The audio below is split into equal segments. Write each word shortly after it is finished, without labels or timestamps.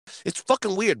It's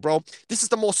fucking weird, bro. This is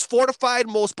the most fortified,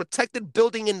 most protected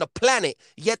building in the planet,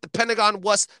 yet the Pentagon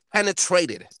was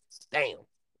penetrated. Damn.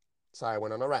 Sorry, I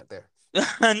went on a rat there. No.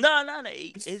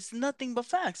 It's nothing but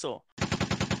facts. So,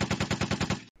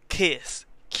 Kiss.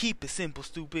 Keep it simple,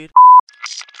 stupid.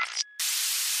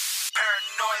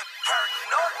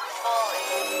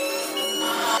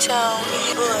 Tell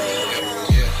me, boy.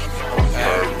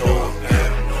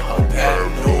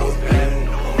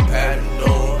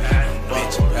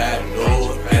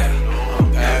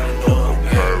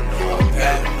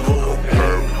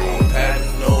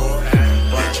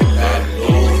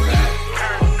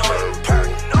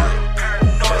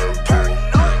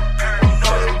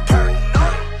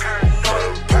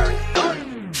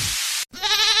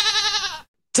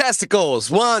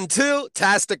 Testicles. 1, 2,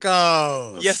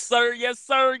 testicles. Yes, sir. Yes,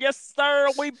 sir. Yes, sir.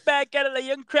 We back at it. The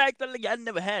young crack that I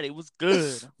never had. It was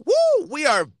good. Woo! We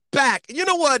are back. You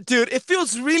know what, dude? It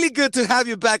feels really good to have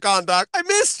you back on, Doc. I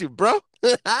missed you, bro.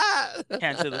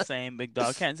 Can't say the same, big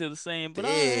dog. Can't say the same. But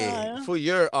Dang, for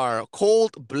you are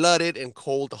cold-blooded and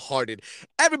cold-hearted.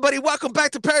 Everybody, welcome back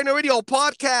to Paranoid Radio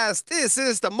Podcast. This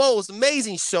is the most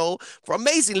amazing show for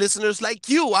amazing listeners like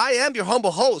you. I am your humble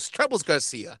host, Trebles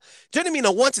Garcia. Joining me on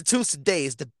the ones and twos today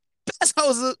is the best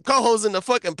co-host in the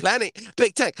fucking planet,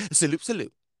 Big Tank. Salute,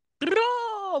 salute.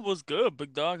 What's good,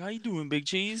 big dog? How you doing, Big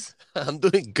Cheese? I'm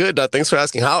doing good. Thanks for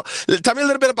asking. Tell me a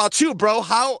little bit about you, bro.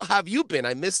 How have you been?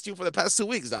 I missed you for the past 2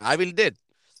 weeks. I really did.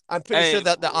 I'm pretty sure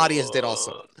that the audience did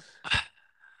also.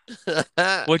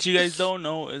 What you guys don't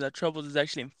know is that Troubles is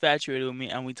actually infatuated with me,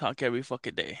 and we talk every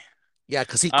fucking day. Yeah,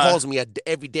 because he calls me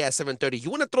every day at 7:30.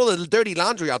 You want to throw the dirty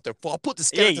laundry out there? I'll put the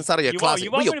skeletons out of your closet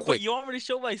real quick. You want me to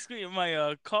show my screen,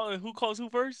 my call? Who calls who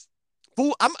first?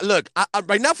 Fool,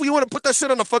 right now, you want to put that shit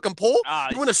on a fucking poll?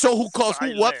 You want to show who calls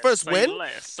who what first when? Or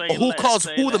who calls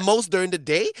who the most during the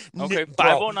day? Okay,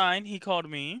 509, he called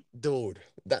me. Dude,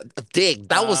 that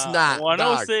was not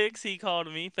 106, he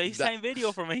called me. FaceTime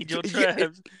video from Angel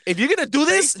Trebs. If you're going to do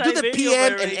this, do the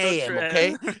PM and AM,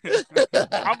 okay?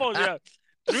 How about that?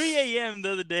 3 a.m.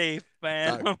 the other day,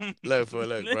 fam. Doc,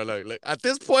 look. At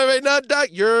this point right now, Doc,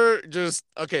 you're just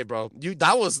okay, bro.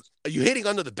 You hitting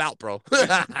under the belt, bro.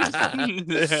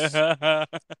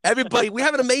 Everybody, we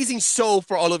have an amazing show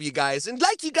for all of you guys. And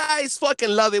like you guys fucking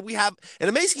love it, we have an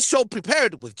amazing show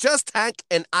prepared with Just Tank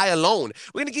and I alone.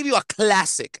 We're going to give you a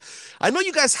classic. I know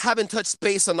you guys haven't touched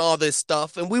base on all this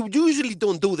stuff, and we usually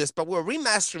don't do this, but we're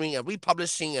remastering and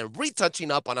republishing and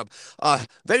retouching up on a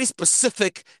very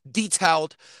specific,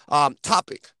 detailed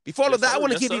topic. Before all of that, I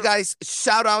want to give you guys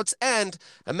shout outs and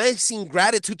amazing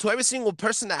gratitude to every single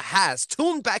person that has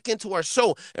tuned back into our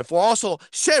show and for also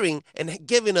sharing and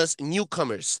giving us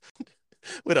newcomers.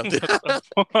 What up, dude?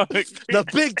 The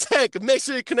Big Tank. Make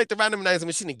sure you connect the randomizer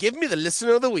machine and give me the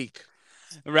listener of the week.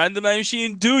 Randomizer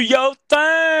machine, do your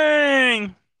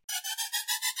thing.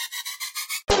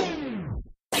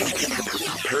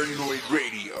 Paranoid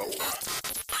Radio.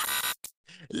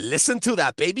 Listen to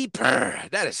that, baby. Purr.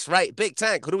 That is right. Big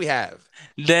Tank. Who do we have?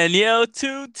 Danielle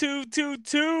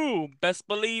 2222. Best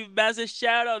believe massive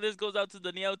shout out. This goes out to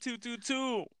Danielle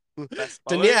 222.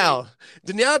 Danielle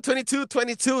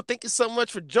 2222. Thank you so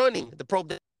much for joining the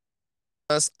program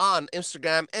us on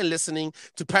Instagram and listening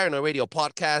to Paranoid Radio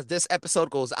Podcast. This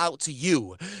episode goes out to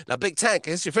you. Now, Big Tank,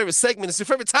 it's your favorite segment. It's your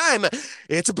favorite time.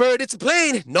 It's a bird. It's a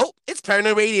plane. Nope. It's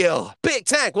Paranoid Radio. Big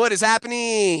Tank, what is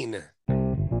happening?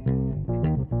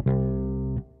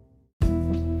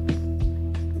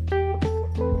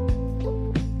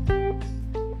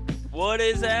 What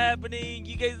is happening?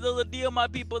 You guys know the deal, my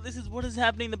people. This is What is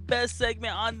Happening, the best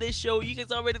segment on this show. You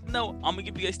guys already know. I'm gonna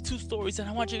give you guys 2 stories, and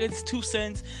I want you guys 2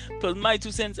 cents plus my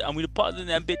 2 cents. I'm gonna deposit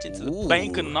that bitch into the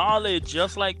bank of knowledge,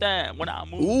 just like that. When I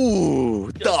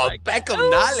move, the bank of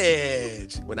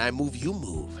knowledge. When I move, you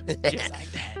move. Just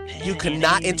like that. You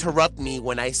cannot interrupt me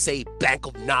when I say bank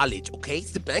of knowledge. Okay,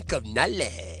 it's the bank of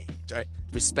knowledge. All right,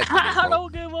 respect. I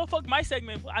don't give a fuck. My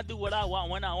segment, I do what I want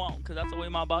when I want, because that's the way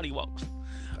my body walks.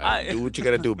 Do what you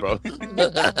gotta do, bro. You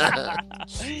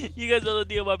guys know the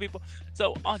deal, my people.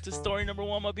 So on to story number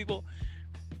 1, my people.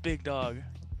 Big dog,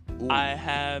 I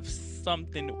have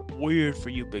something weird for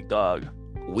you, big dog.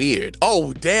 Weird?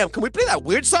 Oh, damn. Can we play that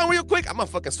weird song real quick? I'm gonna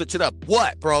fucking switch it up.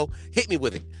 What, bro? Hit me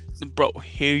with it. Bro,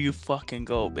 here you fucking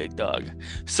go, big dog.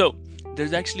 So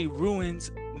there's actually ruins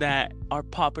that are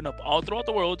popping up all throughout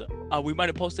the world. We might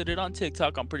have posted it on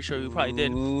TikTok. I'm pretty sure we probably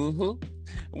did.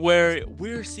 Where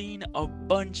we're seeing a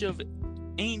bunch of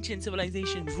ancient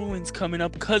civilization ruins coming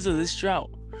up because of this drought.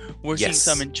 We're seeing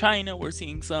some in China. We're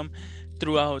seeing some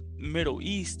throughout Middle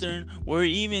Eastern. We're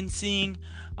even seeing,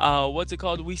 what's it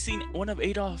called? We've seen one of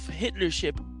Adolf Hitler's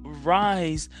ship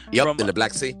rise Yep, from in the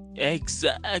Black Sea.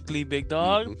 exactly, big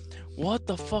dog. Mhm. What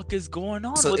the fuck is going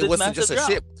on So with it this wasn't massive just a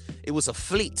drought? ship; it was a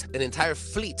fleet, an entire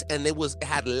fleet, and it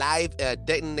had live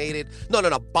detonated no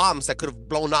bombs that could have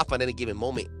blown up at any given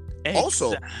moment.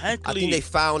 Also, I think they Exactly.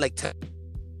 found like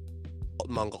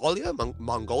Mongolia,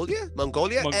 Mongolia, and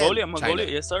Mongolia, China.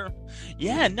 yes, sir.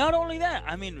 Yeah, not only that,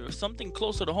 I mean, something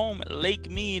closer to home, Lake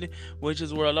Mead, which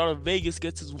is where a lot of Vegas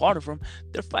gets its water from.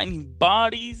 They're finding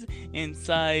bodies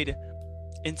inside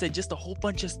just a whole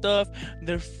bunch of stuff.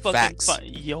 They're fucking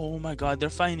oh my god, they're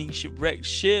finding shipwrecked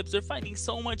ships. They're finding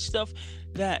so much stuff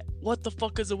that what the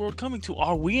fuck is the world coming to?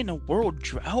 Are we in a world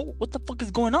drought? What the fuck is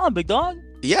going on, big dog?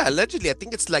 Yeah, allegedly, I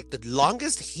think it's like the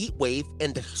longest heat wave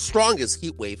and the strongest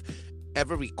heat wave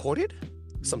ever recorded.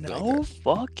 Something like that.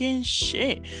 Fucking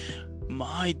shit.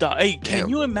 My dog. Hey, can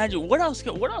you imagine what else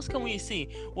can we see?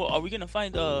 Well, are we gonna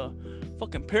find a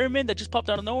fucking pyramid that just popped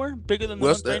out of nowhere, bigger than the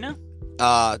ones right now?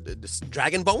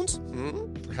 Dragon bones.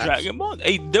 Dragon bones.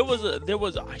 Hey, there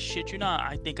was I shit you not,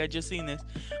 I think I just seen this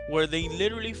where they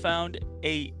literally found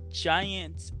a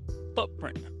giant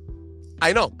footprint.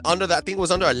 I know, under that. I think it was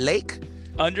under a lake.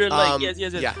 Under like yes.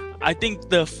 Yeah. I think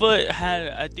the foot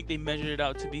I think they measured it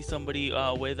out to be somebody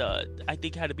with I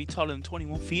think had to be taller than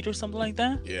 21 feet or something like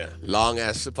that. Yeah. Long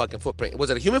ass fucking footprint. Was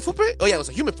it a human footprint? Oh yeah, it was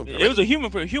a human footprint. It was a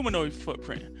humanoid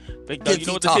footprint. Big dog, you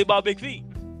know what they say about big feet?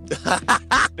 Big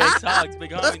hogs,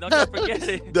 big homie, don't forget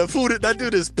it. The food that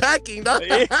dude is packing. That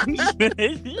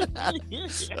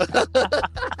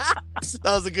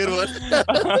was a good one.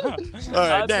 All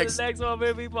right, next. To the next one,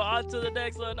 baby. On to the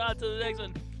next one.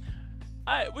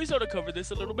 All right, we sort of covered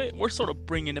this a little bit. We're sort of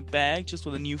bringing it back just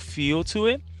with a new feel to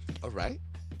it. All right.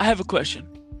 I have a question.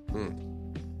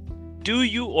 Do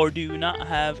you or do you not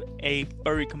have a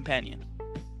furry companion?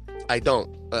 I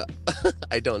don't.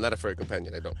 I don't. Not a furry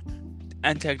companion. I don't.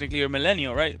 And technically you're a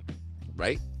millennial, right?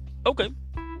 Right. Okay.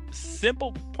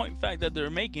 Simple point fact that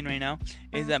they're making right now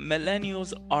is that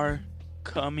millennials are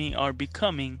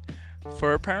becoming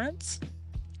fur parents.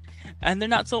 And they're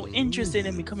not so interested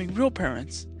in becoming real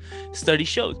parents. Study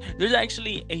shows there's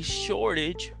actually a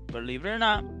shortage, believe it or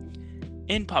not,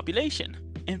 in population,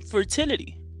 in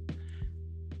fertility.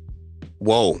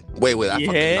 Whoa. Wait.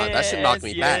 That should knock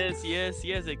me back. Yes,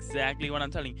 exactly what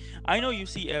I'm telling you. I know you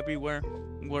see everywhere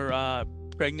where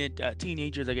pregnant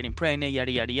teenagers are getting pregnant,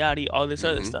 yada, yada, yada, all this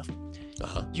other stuff.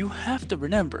 You have to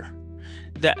remember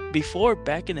that before,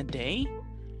 back in the day,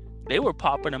 they were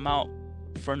popping them out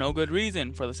for no good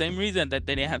reason, for the same reason that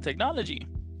they didn't have technology.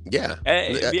 Yeah.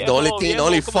 The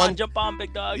only fun. Jump on,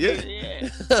 big dog. Yeah.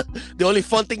 The only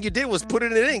fun thing you did was put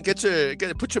it in,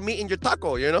 put your meat in your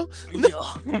taco. You know.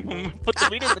 Put the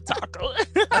meat in the taco.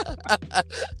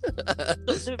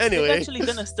 Anyway, they've actually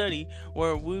done a study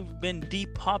where we've been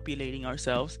depopulating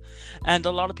ourselves, and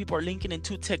a lot of people are linking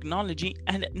into technology.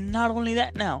 And not only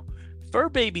that, now fur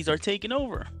babies are taking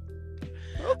over.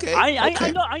 Okay.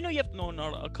 I know you have known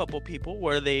a couple people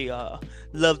where they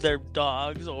love their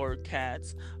dogs or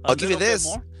cats. I'll give you this.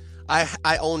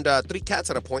 I owned 3 cats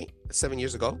at a point 7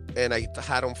 years ago, and I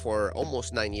had them for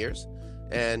almost 9 years.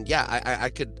 And yeah, I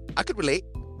could relate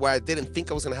where I didn't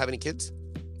think I was gonna have any kids.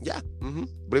 Yeah.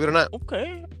 Believe it or not.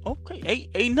 Okay.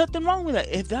 Ain't nothing wrong with that.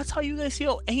 If that's how you guys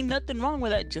feel, ain't nothing wrong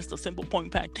with that. Just a simple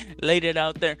point fact. Laid it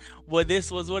out there. Well,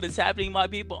 this was what is happening, my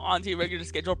people, on to your regular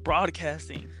schedule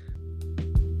broadcasting.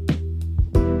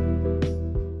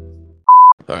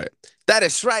 All right. That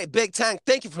is right, Big Tank.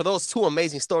 Thank you for those 2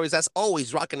 amazing stories. That's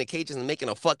always rocking the cages and making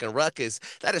a fucking ruckus.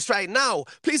 That is right. Now,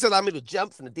 please allow me to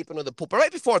jump from the deep end of the pool. But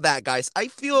right before that, guys, I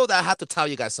feel that I have to tell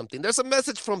you guys something. There's a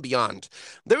message from beyond.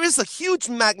 There is a huge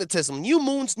magnetism, new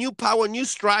moons, new power, new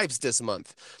strives this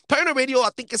month. Pioneer Radio,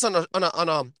 I think, is on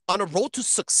a road to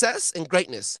success and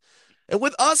greatness. And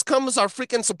with us comes our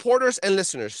freaking supporters and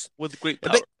listeners. With great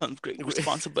power comes great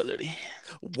responsibility.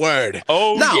 Word.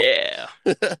 Oh, now, yeah.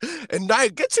 And now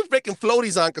get your freaking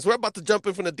floaties on, because we're about to jump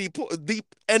in from the deep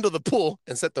end of the pool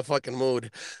and set the fucking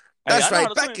mood. That's right.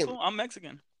 I'm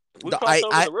Mexican.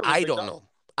 I don't know.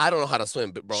 I don't know how to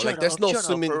swim, bro. There's no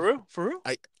swimming. For real?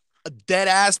 Dead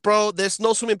ass, bro. There's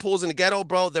no swimming pools in the ghetto,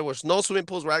 bro. There was no swimming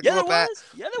pools where I grew up at.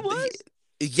 Yeah, there was.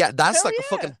 Yeah, that's a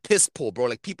fucking piss pool, bro.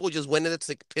 Like, people just went in there to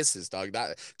take pisses, dog.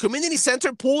 That community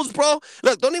center pools, bro.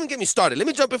 Look, don't even get me started. Let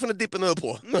me jump in from the deep end of the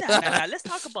pool. Nah, let's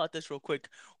talk about this real quick.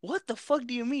 What the fuck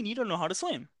do you mean you don't know how to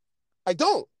swim? I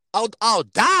don't. I'll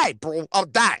die, bro. I'll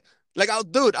die. Like, I'll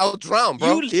drown,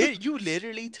 bro. You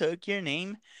literally took your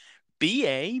name,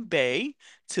 BA Bay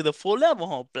to the full level,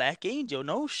 huh? Black Angel,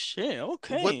 no shit.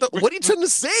 Okay. What are you trying to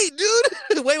say,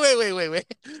 dude? Wait. What are you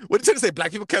trying to say?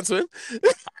 Black people can't swim?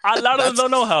 A lot of them That's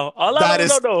don't know how. A lot of that them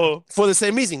is don't know. for the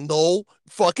same reason. No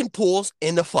fucking pools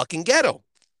in the fucking ghetto.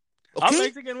 I'm Okay?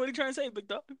 Mexican. What are you trying to say, big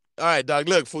dog? All right, dog.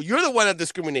 Look, fool, you're the one that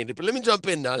discriminated, but let me jump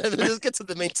in now. Let's get to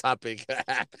the main topic.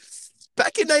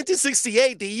 Back in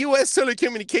 1968, the U.S.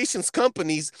 telecommunications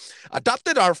companies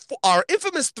adopted our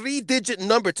infamous three-digit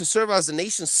number to serve as the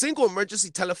nation's single emergency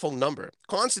telephone number.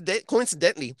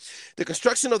 Coincidentally, the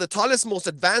construction of the tallest, most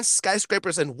advanced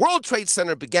skyscrapers in World Trade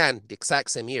Center began the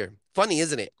exact same year. Funny,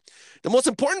 isn't it? The most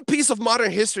important piece of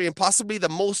modern history and possibly the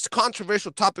most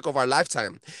controversial topic of our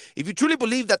lifetime. If you truly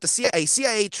believe that the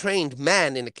CIA-trained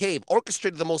man in a cave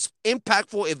orchestrated the most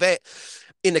impactful event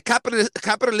in the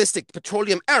capitalistic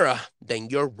petroleum era, then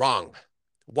you're wrong.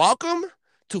 Welcome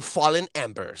to Fallen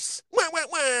Embers. Wah, wah,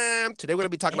 wah. Today we're going to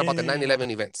be talking about the 9/11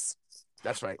 events.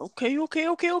 That's right. Okay.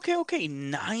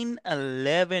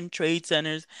 9/11 trade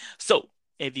centers. So,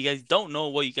 if you guys don't know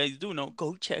what you guys do know,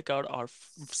 go check out our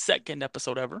second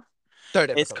episode ever.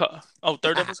 Third It's episode. called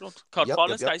third episode called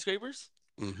Fallen Yep. Skyscrapers.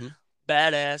 Mm-hmm.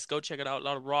 Badass. Go check it out. A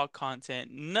lot of raw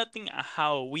content. Nothing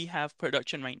how we have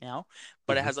production right now,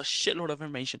 but it has a shitload of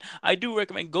information. I do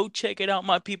recommend go check it out,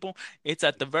 my people. It's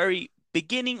at the very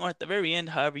beginning or at the very end,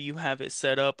 however you have it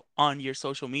set up on your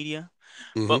social media.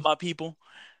 But my people,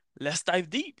 let's dive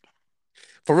deep.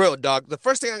 For real, dog. The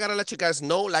first thing I gotta let you guys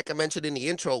know, like I mentioned in the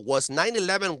intro, was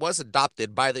 9/11 was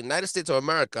adopted by the United States of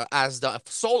America as the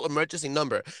sole emergency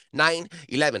number,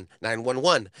 9/11,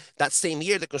 911. That same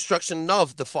year, the construction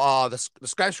of the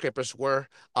skyscrapers were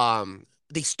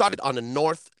they started on the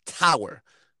North Tower.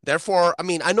 Therefore, I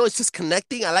mean, I know it's just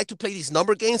connecting. I like to play these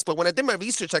number games, but when I did my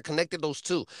research, I connected those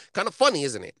two. Kind of funny,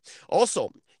 isn't it?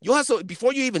 Also, you have to,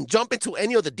 before you even jump into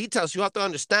any of the details, you have to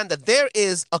understand that there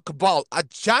is a cabal, a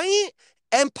giant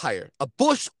empire, a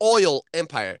Bush oil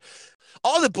empire.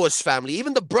 All the Bush family,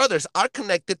 even the brothers, are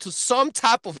connected to some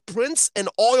type of prince and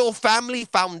oil family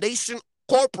foundation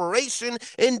corporation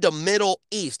in the Middle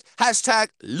East. Hashtag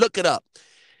look it up.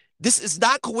 This is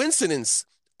not coincidence.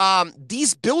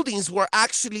 These buildings were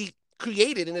actually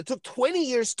created and it took 20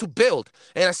 years to build.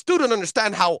 And I still don't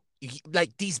understand how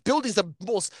like these buildings, the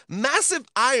most massive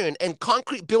iron and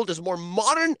concrete buildings, more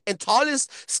modern and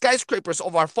tallest skyscrapers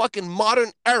of our fucking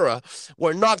modern era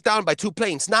were knocked down by two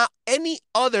planes. Not any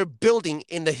other building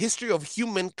in the history of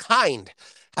humankind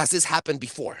has this happened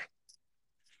before.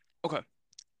 Okay.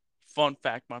 Fun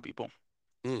fact, my people.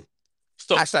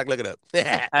 So hashtag look it up.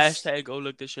 Hashtag go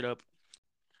look this shit up.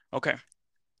 Okay.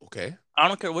 I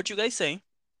don't care what you guys say.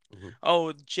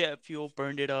 Oh, jet fuel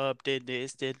burned it up, did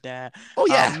this, did that. Oh,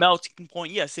 yeah. Melting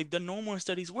point. Yes, they've done no more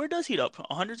studies. Where does heat up?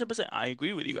 100%. I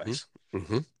agree with you guys.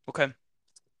 Okay.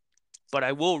 But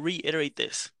I will reiterate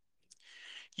this.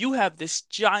 You have this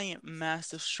giant,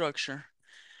 massive structure,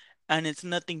 and it's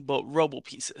nothing but rubble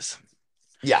pieces.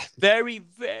 Yeah. Very,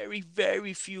 very,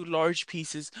 very few large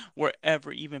pieces were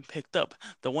ever even picked up.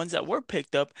 The ones that were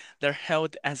picked up, they're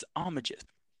held as homages.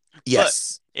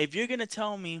 Yes. But if you're going to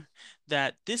tell me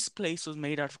that this place was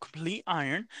made out of complete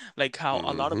iron, like how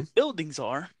a lot of buildings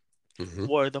are,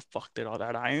 where the fuck did all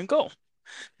that iron go?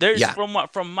 There's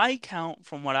from my count,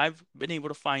 from what I've been able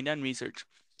to find and research,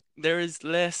 there is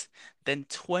less than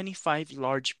 25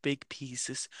 large big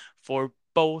pieces for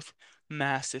both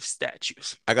massive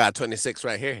statues. I got 26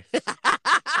 right here.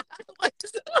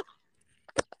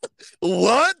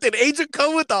 What? Did Agent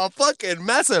come with a fucking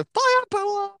massive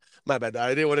firepower? My bad.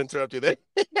 I didn't want to interrupt you there.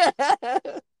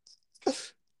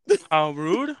 How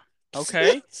rude.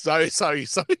 Okay. Sorry.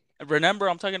 Remember,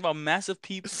 I'm talking about massive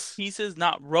pieces,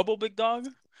 not rubble, big dog.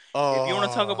 Oh, if you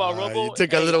want to talk about rubble, you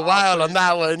took a little while on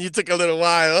that one. You took a little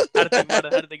while. I had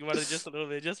to think about it just a little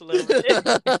bit.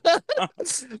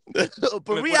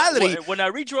 But reality, when I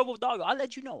reach rubble, dog, I'll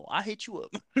let you know. I'll hit you up.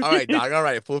 All right, dog. All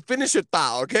right. Well, finish your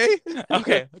thought, okay?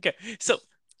 Okay. So,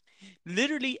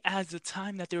 literally, as the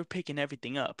time that they were picking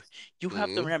everything up, you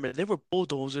have to remember there were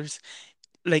bulldozers,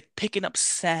 like picking up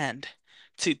sand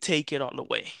to take it all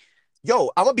away.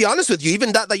 Yo, I'm gonna be honest with you.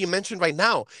 Even that you mentioned right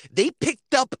now, they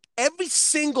picked up every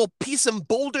single piece and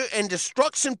boulder and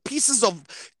destruction pieces of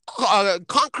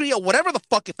concrete or whatever the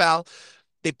fuck it fell.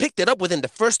 They picked it up within the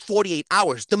first 48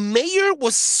 hours. The mayor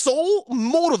was so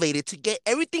motivated to get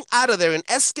everything out of there and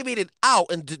excavate it out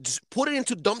and just put it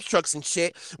into dump trucks and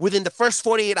shit within the first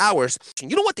 48 hours.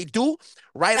 You know what they do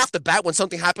right off the bat when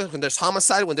something happens, when there's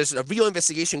homicide, when there's a real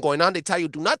investigation going on? They tell you,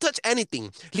 do not touch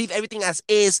anything. Leave everything as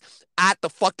is at the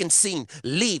fucking scene.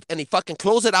 Leave. And he fucking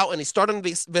closed it out and he started an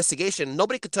investigation.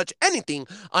 Nobody could touch anything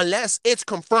unless it's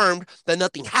confirmed that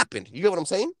nothing happened. You get what I'm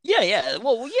saying? Yeah, yeah.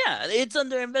 Well, yeah, it's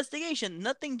under investigation.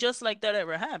 Nothing just like that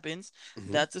ever happens.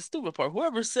 Mm-hmm. That's the stupid part.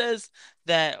 Whoever says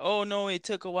that, oh no, it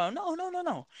took a while. No, no, no,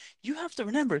 no. You have to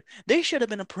remember, they should have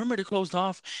been a perimeter closed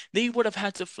off. They would have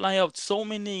had to fly out so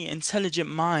many intelligent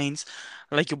minds,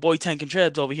 like your boy Tank and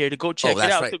Trebs over here, to go Oh, check it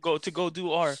that's out, right. to go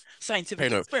do our scientific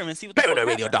Paranoid, experiments, see what the fuck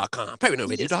happened. ParanoidRadio.com. Just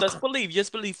ParanoidRadio.com. believe,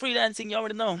 just believe. Freelancing, you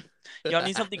already know. Y'all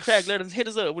need something cracked, let us hit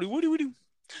us up. Woody, woody, woody.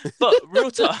 But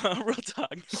real talk, real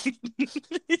talk.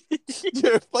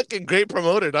 You're a fucking great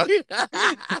promoter, dog.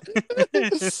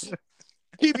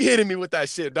 Keep hitting me with that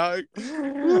shit, dog.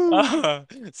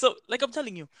 So, like I'm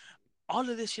telling you, all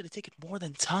of this should have taken more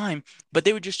than time, but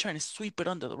they were just trying to sweep it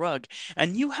under the rug.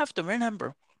 And you have to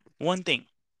remember one thing.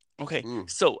 Okay, Mm,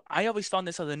 so I always found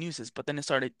this other news, but then I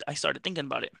started thinking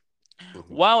about it. mhm,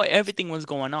 While everything was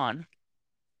going on,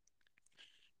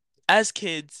 as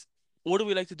kids, what do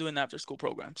we like to do in after school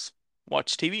programs?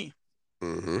 Watch TV.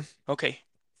 mhm. Okay,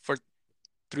 for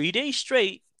 3 days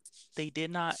straight, they did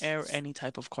not air any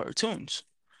type of cartoons.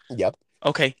 Yep.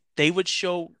 Okay, they would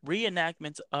show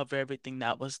reenactments of everything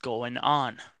that was going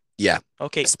on. Yeah.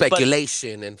 Okay, but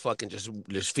Speculation and fucking just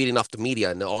feeding off the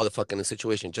media and all the fucking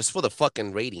situation just for the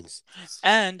fucking ratings.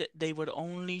 and they would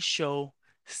only show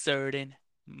certain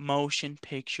motion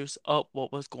pictures of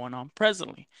what was going on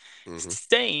presently, Hmm.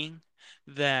 saying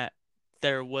that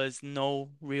there was no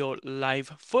real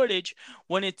live footage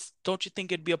when it's, don't you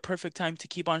think it'd be a perfect time to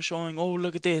keep on showing, oh,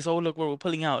 look at this, oh, look what we're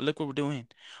pulling out, look what we're doing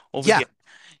over Yeah. here.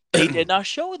 They did not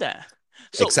show that.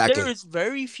 So there Exactly. is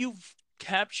very few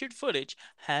captured footage.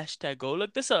 Hashtag go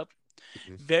look this up.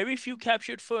 Mhm. Very few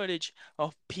captured footage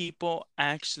of people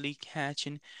actually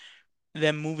catching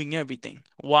them moving everything.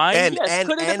 Why? And Yes. and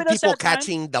Could it have and been a people sad time?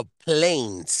 catching the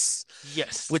planes.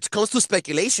 Yes. Which comes to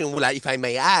speculation, well, if I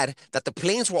may add, that the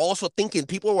planes were also thinking,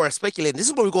 people were speculating. This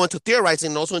is where we go into theorizing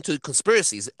and also into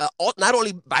conspiracies, not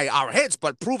only by our heads,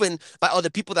 but proven by other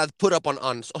people that put up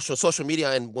on social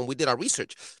media and when we did our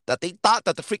research, that they thought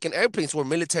that the freaking airplanes were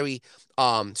military,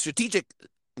 strategic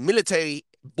military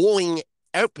Boeing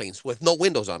airplanes with no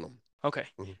windows on them. Okay.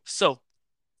 Mhm. So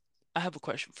I have a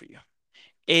question for you.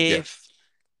 Yeah. If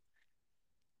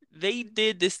they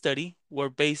did this study where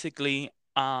basically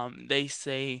they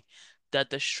say that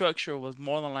the structure was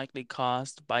more than likely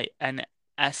caused by an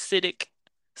acidic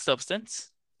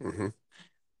substance. Hmm.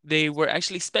 They were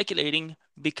actually speculating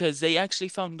because they actually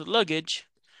found the luggage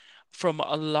from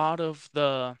a lot of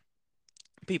the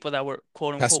people that were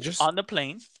quote unquote Passengers? on the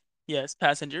plane. Yes,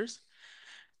 passengers.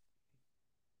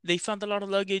 They found a lot of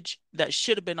luggage that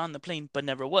should have been on the plane but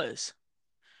never was.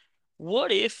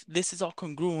 What if this is all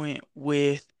congruent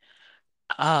with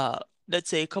uh let's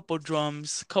say a couple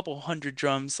drums, couple hundred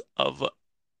drums of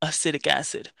acidic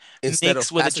acid Instead mixed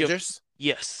of with a jet? passengers?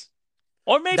 Yes.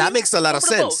 Or maybe That more, makes a a lot little of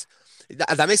bit of both. sense.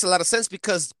 That makes a lot of sense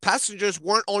because passengers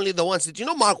weren't only the ones. Did you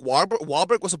know Mark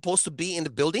Wahlberg was supposed to be in the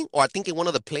building, or I think in one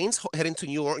of the planes heading to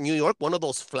New York, New York, one of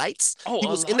those flights? He Oh, a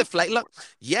was in lot the of flight people log. were.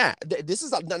 Yeah, this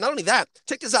is not only that.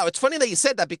 Check this out. It's funny that you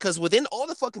said that because within all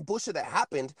the fucking bullshit that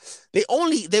happened, they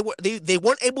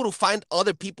weren't able to find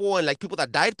other people and like people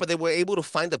that died, but they were able to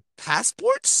find the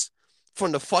passports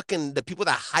from the people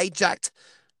that hijacked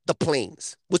the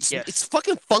planes, which it's Yes.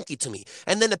 fucking funky to me.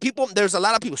 And then there's a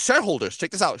lot of people, shareholders.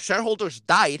 Check this out. Shareholders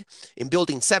died in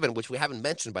Building 7, which we haven't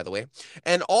mentioned, by the way.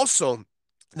 And also,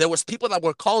 there was people that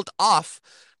were called off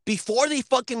before they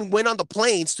fucking went on the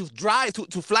planes to drive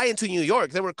to fly into New York.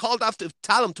 They were called off to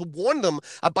tell them to warn them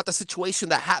about the situation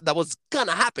that was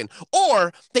gonna happen,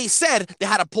 or they said they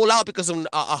had to pull out because of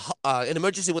an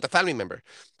emergency with a family member.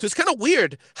 So it's kind of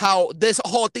weird how this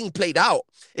whole thing played out.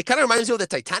 It kind of reminds me of the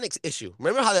Titanic's issue.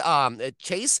 Remember how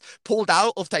Chase pulled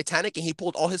out of Titanic and he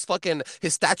pulled all his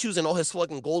statues and all his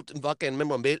fucking gold and fucking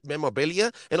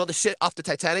memorabilia and all the shit off the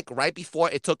Titanic right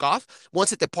before it took off.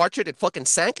 Once it departed, it fucking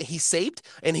sank and he saved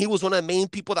and he was one of the main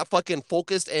people that fucking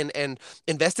focused and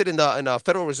invested in the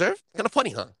Federal Reserve. Kind of funny,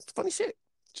 huh? It's funny shit.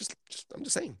 Just I'm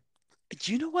just saying.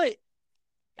 You know what?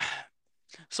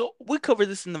 So we covered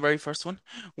this in the very first one,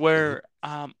 Hmm. where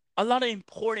a lot of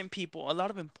important people, a lot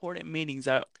of important meetings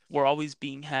that were always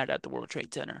being had at the World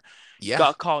Trade Center Yeah.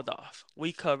 got called off.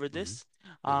 We covered Hmm. this,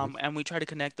 Hmm. and we tried to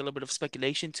connect a little bit of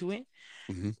speculation to it.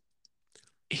 Hmm.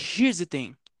 Here's the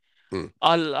thing. Hmm.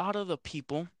 A lot of the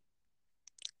people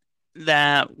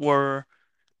that were,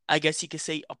 I guess you could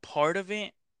say, a part of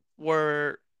it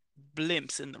were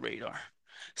blimps in the radar.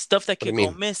 Stuff that What do you could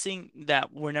go mean? missing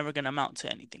that were never going to amount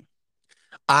to anything.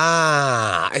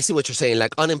 Ah, I see what you're saying.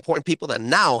 Like unimportant people that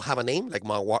now have a name, like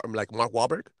Mark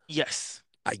Wahlberg. Yes.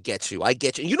 I get you. I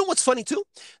get you. And you know what's funny too?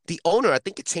 The owner, I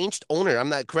think it changed owner. I'm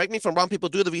not, correct me if I'm wrong. People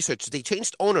do the research. They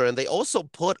changed owner and they also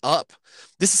put up.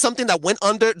 This is something that went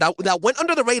under that went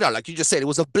under the radar, like you just said. It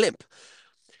was a blimp.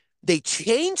 They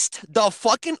changed the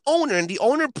fucking owner, and the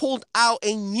owner pulled out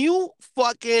a new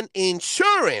fucking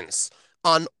insurance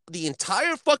on the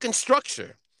entire fucking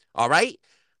structure. All right.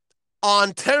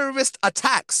 On terrorist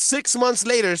attacks. 6 months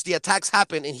later, the attacks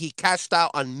happened and he cashed out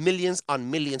on millions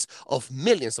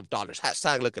of dollars.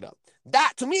 Hashtag look it up.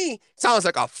 That to me sounds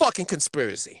like a fucking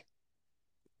conspiracy.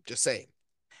 Just saying.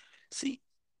 See,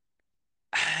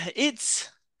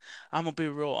 it's I'm gonna be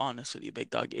real honest with you, big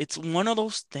dog. It's one of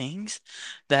those things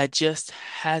that just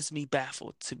has me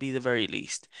baffled, to be the very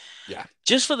least. Yeah.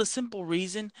 Just for the simple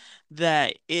reason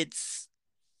that a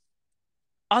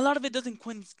lot of it doesn't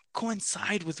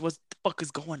coincide with what the fuck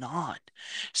is going on.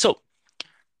 So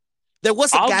there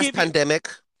was a I'll gas give you, pandemic.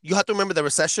 You have to remember the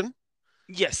recession, right?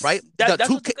 yes, The that's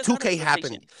what took us out of 2K the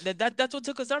happened. recession. That's what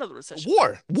took us out of the recession.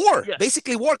 War, Yes.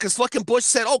 basically war, because fucking Bush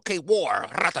said, okay, war.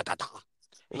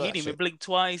 He didn't even blink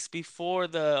twice before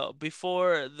the how do you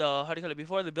call it,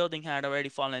 before the building had already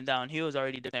fallen down. He was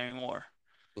already declaring war.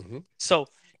 Mm-hmm. So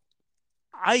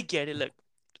I get it. Look,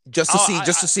 just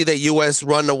to see the U.S.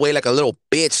 run away like a little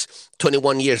bitch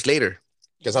 21 years later,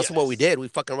 because that's what we did. We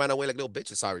fucking ran away like little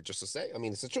bitches. Sorry, just to say. I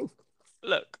mean, it's the truth.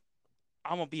 Look,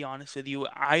 I'm gonna be honest with you.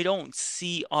 I don't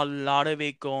see a lot of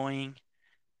it going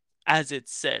as it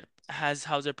said, as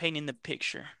how they're painting the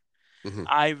picture. Mm-hmm.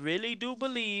 I really do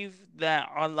believe that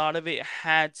a lot of it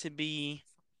had to be,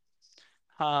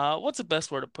 what's the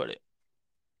best word to put it?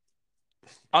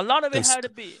 A lot of it had to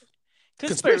be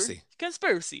conspiracy.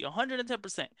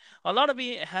 110%. A lot of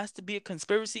it has to be a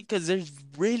conspiracy because there's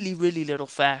really, really little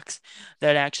facts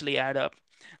that actually add up.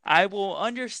 I will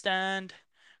understand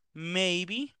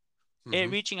maybe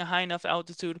it reaching a high enough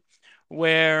altitude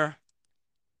where,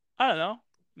 I don't know,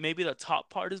 maybe the top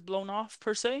part is blown off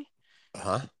per se.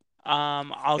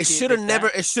 It should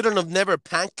have never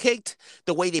pancaked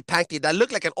the way they pancaked. That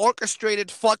looked like an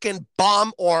orchestrated fucking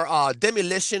bomb or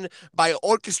demolition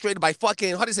orchestrated by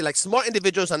fucking, how do you say, like smart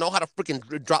individuals that know how to freaking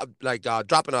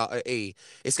dropping a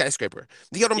skyscraper.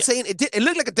 You know what I'm saying? It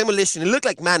looked like a demolition. It looked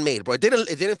like man-made, bro. It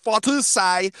didn't fall to the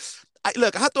side. We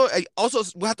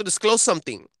have to disclose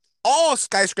something. All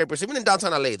skyscrapers, even in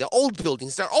downtown LA, the old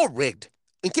buildings, they're all rigged.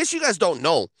 In case you guys don't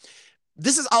know,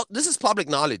 this is public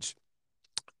knowledge.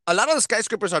 A lot of the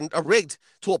skyscrapers are rigged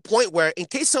to a point where, in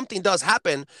case something does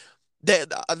happen,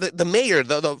 the mayor,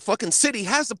 the fucking city,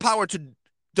 has the power to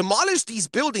demolish these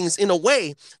buildings in a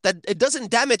way that it doesn't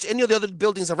damage any of the other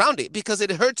buildings around it, because it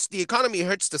hurts the economy, it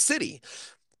hurts the city.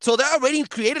 So they're already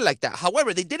created like that.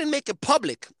 However, they didn't make it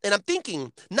public. And I'm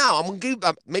thinking, now I'm going to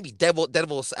give maybe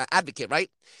devil's advocate,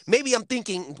 right? Maybe I'm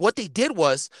thinking what they did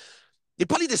was they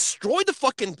probably destroyed the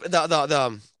fucking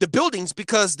the buildings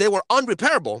because they were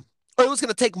unrepairable, or it was going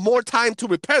to take more time to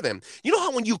repair them. You know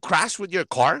how when you crash with your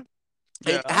car,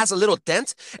 it has a little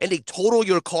dent and they total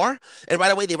your car, and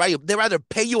right away they rather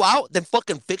pay you out than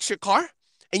fucking fix your car,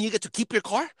 and you get to keep your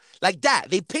car? Like that.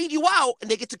 They paid you out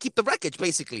and they get to keep the wreckage,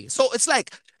 basically. So it's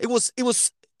like it was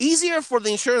easier for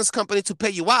the insurance company to pay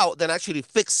you out than actually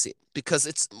fix it, because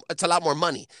it's a lot more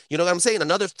money. You know what I'm saying?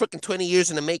 Another freaking 20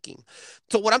 years in the making.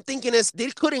 So what I'm thinking is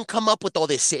they couldn't come up with all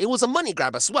this shit. It was a money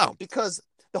grab as well, because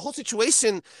the whole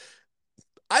situation,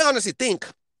 I honestly think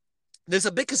there's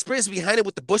a big conspiracy behind it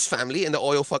with the Bush family and the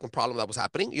oil fucking problem that was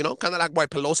happening. You know, kind of like why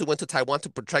Pelosi went to Taiwan to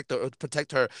protect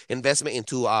her investment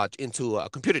into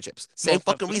computer chips. Same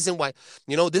fucking reason why.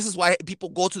 You know, this is why people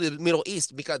go to the Middle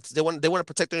East, because they want to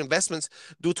protect their investments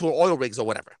due to oil rigs or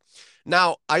whatever.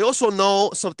 Now, I also know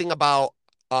something about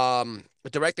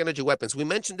direct energy weapons. We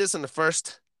mentioned this in the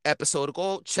first episode.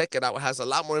 Go check it out. It has a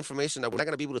lot more information that we're not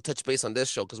going to be able to touch base on this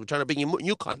show, because we're trying to bring you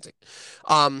new content.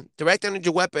 Direct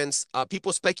energy weapons,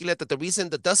 people speculate that the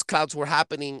reason the dust clouds were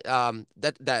happening,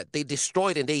 that they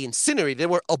destroyed and they incinerated, they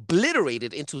were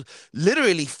obliterated into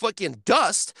literally fucking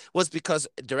dust, was because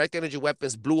direct energy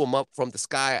weapons blew them up from the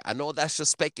sky. I know that's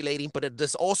just speculating, but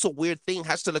there's also weird thing.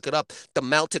 Has to look it up. The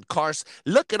melted cars.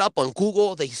 Look it up on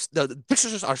Google. The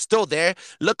pictures are still there.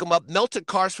 Look them up. Melted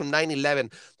cars from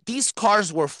 9/11. These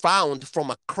cars were found from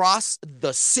across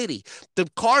the city. The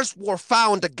cars were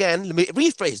found, again, let me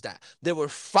rephrase that. They were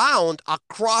found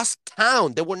across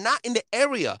town. They were not in the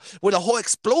area where the whole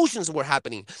explosions were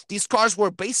happening. These cars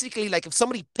were basically like if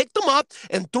somebody picked them up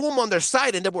and threw them on their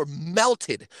side, and they were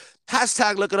melted.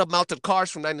 Hashtag look it up, melted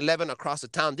cars from 9/11 across the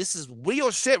town. This is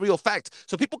real shit, real fact.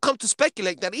 So people come to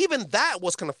speculate that even that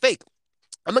was kind of fake.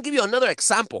 I'm going to give you another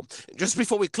example just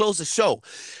before we close the show.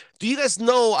 Do you guys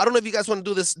know, I don't know if you guys want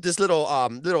to do this little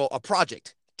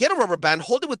project. get a rubber band,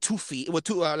 hold it with 2 feet, with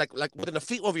two like within a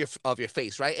feet of your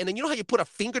face, right? And then you know how you put a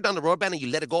finger down the rubber band and you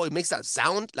let it go, it makes that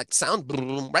sound,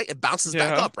 boom, right? It bounces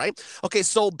back Yeah. up, right? Okay,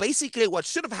 so basically, what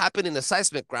should have happened in the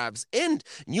seismic grabs in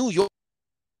New York.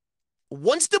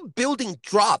 Once the building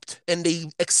dropped and they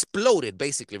exploded,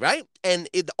 basically, right? And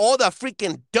all the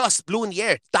freaking dust blew in the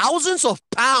air. Thousands of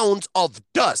pounds of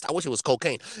dust. I wish it was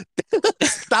cocaine.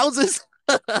 thousands,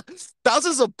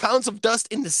 thousands of pounds of dust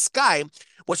in the sky.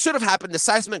 What should have happened, the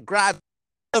seismic grab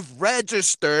have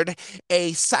registered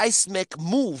a seismic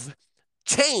move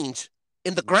change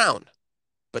in the ground,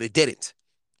 but it didn't.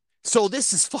 So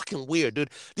this is fucking weird,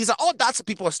 dude. These are all dots that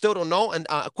people still don't know and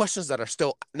questions that are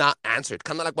still not answered.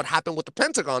 Kind of like what happened with the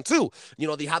Pentagon too. You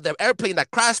know, they have their airplane that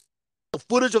crashed. The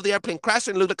footage of the airplane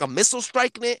crashing looked like a missile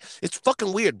striking it. It's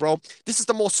fucking weird, bro. This is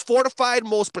the most fortified,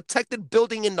 most protected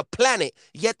building in the planet,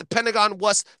 yet the Pentagon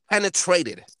was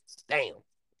penetrated. Damn.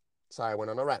 Sorry, I went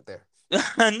on a rat there.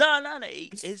 No,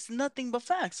 it's nothing but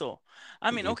facts. So,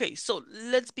 I mean, Mhm. okay, so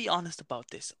let's be honest about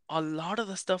this. A lot of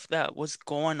the stuff that was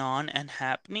going on and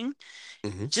happening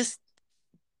Mhm. just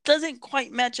doesn't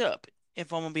quite match up,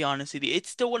 if I'm gonna be honest with you. It's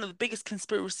still one of the biggest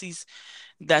conspiracies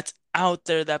that's out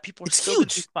there that people are It's still gonna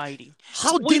be huge. fighting.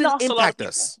 How We did it lost a lot of impact people.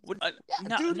 us? Yeah,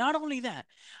 Not dude. not only that,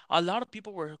 a lot of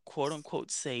people were quote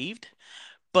unquote saved,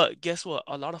 but guess what?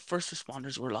 A lot of first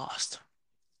responders were lost.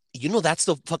 You know, that's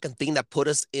the fucking thing that put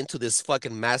us into this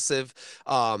fucking massive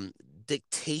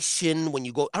dictation when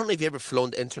you go. I don't know if you ever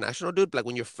flown international, dude. Like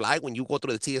when you're flying, when you go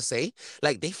through the TSA,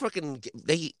 like they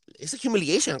it's a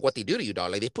humiliation what they do to you,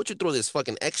 dog. Like they put you through this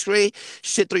fucking X-ray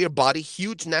shit through your body,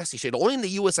 huge nasty shit. Only in the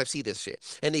US I've seen this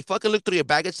shit. And they fucking look through your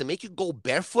baggage to make you go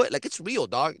barefoot. Like it's real,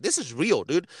 dog. This is real,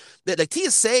 dude. Like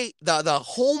TSA, the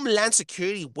Homeland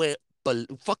Security went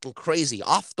fucking crazy,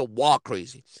 off the wall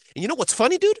crazy. And you know what's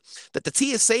funny, dude? That the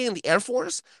TSA and the Air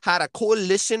Force had a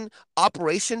coalition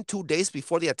operation 2 days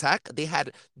before the attack. They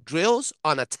had drills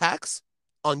on attacks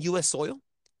on U.S. soil,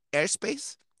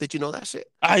 airspace. Did you know that shit?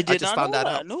 I I did just not found know that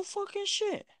that. out. No fucking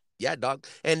shit. Yeah, dog.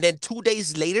 And then 2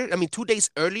 days later, I mean, 2 days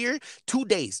earlier, 2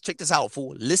 days, check this out,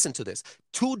 fool. Listen to this.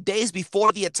 2 days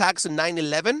before the attacks on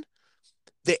 9/11,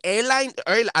 the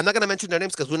I'm not going to mention their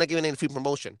names because we're not giving any free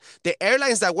promotion. The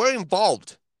airlines that were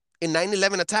involved in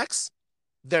 9/11 attacks,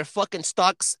 their fucking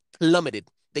stocks plummeted.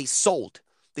 They sold.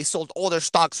 They sold all their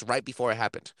stocks right before it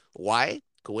happened. Why?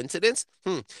 Coincidence?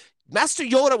 Master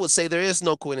Yoda would say there is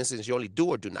no coincidence. You only do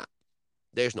or do not.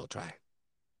 There's no try.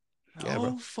 Yeah, bro.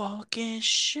 No fucking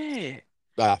shit.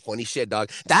 Funny shit, dog.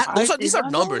 I These did are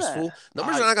not know numbers, that. fool.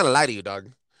 Numbers are not gonna lie to you,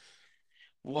 dog.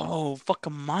 Whoa,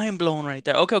 fucking mind blown right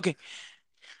there. Okay, okay.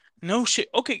 No shit.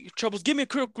 Okay, Troubles, give me a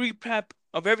quick recap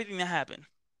of everything that happened.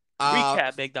 Uh,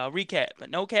 Recap, big dog. Recap, but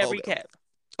no cap okay. recap.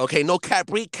 Okay, no cap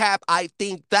recap. I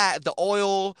think that the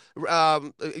oil,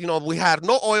 we had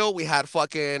no oil. We had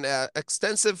fucking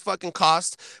extensive fucking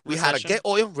cost. We had a Recession. get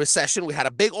oil recession. We had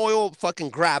a big oil fucking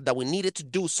grab that we needed to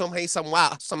do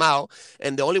somehow.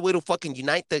 And the only way to fucking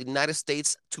unite the United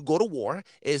States to go to war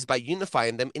is by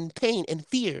unifying them in pain and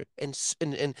fear and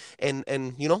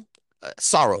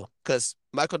sorrow. Because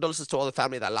my condolences to all the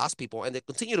family that lost people and they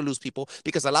continue to lose people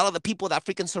because a lot of the people that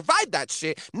freaking survived that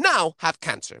shit now have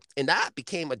cancer. And that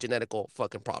became a genetical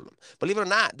fucking problem. Believe it or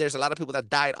not, there's a lot of people that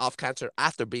died of cancer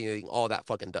after breathing all that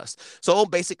fucking dust. So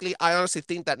basically, I honestly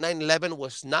think that 9/11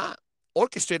 was not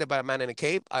orchestrated by a man in a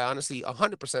cave. I honestly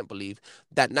 100% believe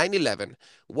that 9/11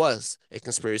 was a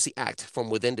conspiracy act from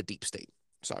within the deep state.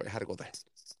 Sorry, I had to go there.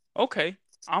 Okay.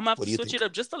 I'm gonna have What to do you switch it think?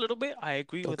 up just a little bit. I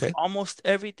agree with Okay. almost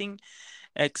everything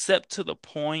except to the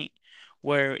point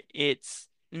where it's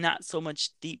not so much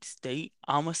deep state.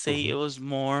 I'm gonna say Mm-hmm. it was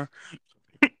more.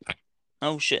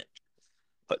 Oh shit.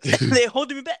 They're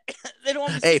holding me back. They don't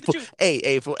want me to Hey, speak the truth.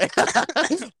 hey,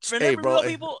 Remember, bro. real Hey.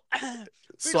 people, freedom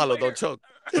Swallow, don't fighter. choke.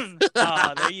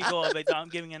 There you go, big dog. I'm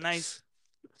giving a nice.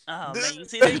 Oh man, you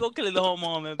see, there you go, killing the whole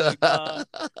moment, big dog.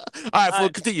 All right, All fool,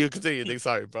 right, continue, Dick.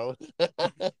 Sorry, bro. all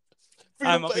right,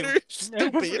 Freedom my people. fighter?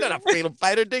 Stupid. You're not a freedom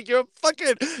fighter, Dick. You're a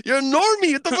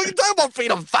normie. What the fuck you talking about,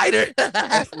 freedom fighter?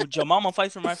 Hey, fool, your mama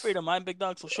fights for my freedom, my big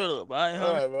dog. So shut up, all right, All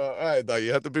homie. right, bro. All right, dog.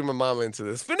 You have to bring my mama into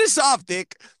this. Finish off,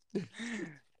 Dick.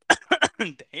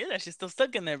 Damn, that shit's still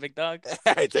stuck in there, big dog.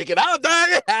 Hey, take it out,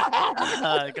 God,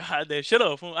 damn, shut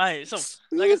up. Fool. All right, so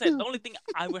like I said, the only thing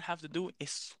I would have to do is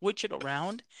switch it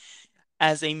around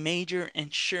as a major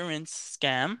insurance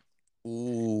scam,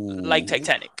 like Ooh.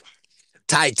 Titanic.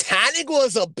 Titanic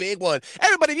was a big one.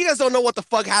 Everybody, if you guys don't know what the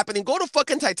fuck happening, go to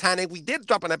fucking Titanic. We did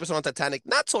drop an episode on Titanic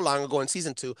not so long ago in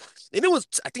season 2. And it was,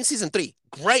 I think, season 3.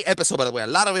 Great episode, by the way. A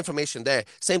lot of information there.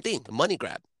 Same thing, money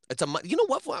grab. You know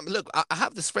what? Look, I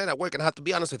have this friend at work, and I have to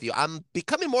be honest with you. I'm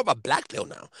becoming more of a black pill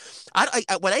now.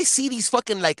 When I see these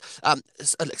fucking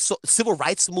civil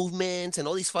rights movements and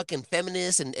all these fucking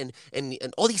feminists and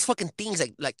all these fucking things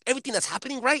like everything that's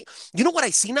happening, right? You know what I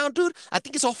see now, dude? I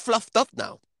think it's all fluffed up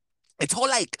now. It's all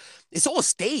like it's all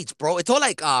staged, bro. It's all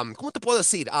like ¿cómo te puedo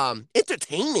decir?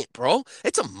 Entertainment, bro.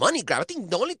 It's a money grab. I think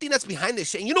the only thing that's behind this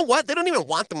shit, you know what? They don't even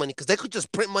want the money because they could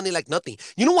just print money like nothing.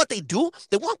 You know what they do?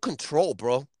 They want control,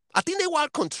 bro. I think they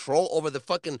want control over the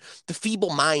feeble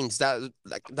minds that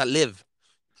live.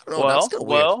 I don't know, man. It's Well, kind of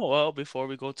weird. well, well, before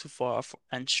we go too far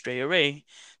and stray away,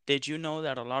 did you know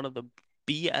that a lot of the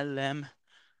BLM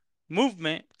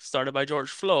movement started by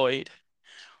George Floyd,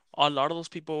 a lot of those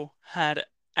people had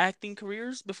acting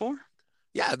careers before?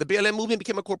 Yeah, the BLM movement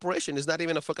became a corporation. It's not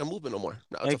even a fucking movement no more.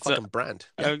 No, it's a Exactly. fucking brand.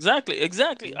 Yeah.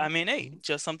 Exactly. I Mhm, mean, hey, mhm.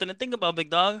 just something to think about, big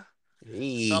dog. Hey,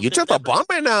 you Something dropped a definitely. bomb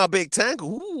right now, Big Tank.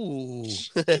 Ooh.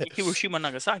 Hiroshima,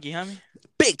 Nagasaki, homie.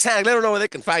 Big Tank, let them know where they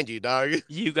can find you, dog.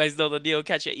 You guys know the deal.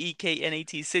 Catch your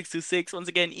EKNAT626. Once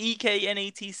again,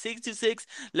 EKNAT626.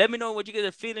 Let me know what you guys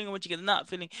are feeling and what you guys are not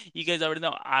feeling. You guys already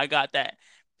know I got that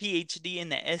PhD in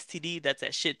the STD. That's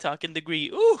that shit talking degree.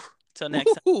 Ooh. Till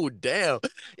next time. Ooh, damn.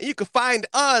 And you can find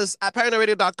us at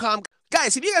paranoidradio.com.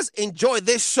 Guys, if you guys enjoy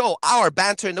this show, our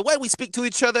banter, and the way we speak to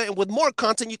each other, and with more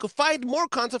content, you can find more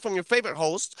content from your favorite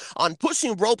host on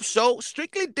Pushing Rope Show,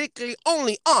 Strictly Dickly,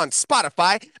 only on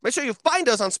Spotify. Make sure you find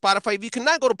us on Spotify. If you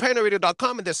cannot go to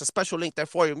paranoidradio.com, and there's a special link there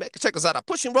for you. Check us out at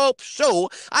Pushing Rope Show.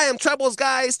 I am Trebles,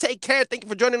 guys. Take care. Thank you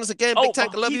for joining us again. Big Oh,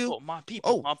 Tank, I love you. Oh, my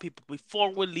people.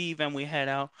 Before we leave and we head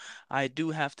out, I do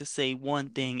have to say one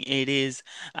thing. It is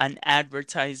an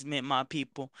advertisement, my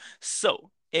people. So,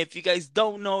 if you guys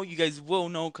don't know, you guys will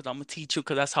know because I'm gonna teach you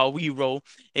because that's how we roll.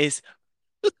 Is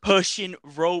pushing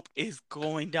rope is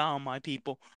going down, my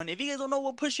people. And if you guys don't know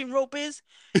what pushing rope is,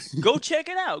 go check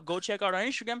it out. Go check out our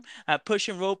Instagram at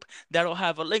pushing rope. That'll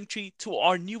have a link tree to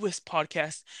our newest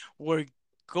podcast. We're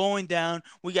going down.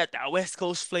 We got that West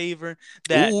Coast flavor,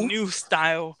 that ooh, new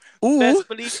style. ooh. Best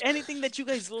believe anything that you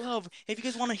guys love. If you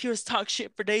guys want to hear us talk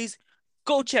shit for days,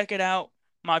 go check it out.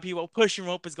 My people, pushing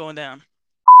rope is going down.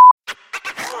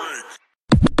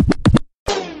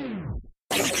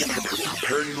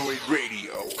 Paranoid Radio.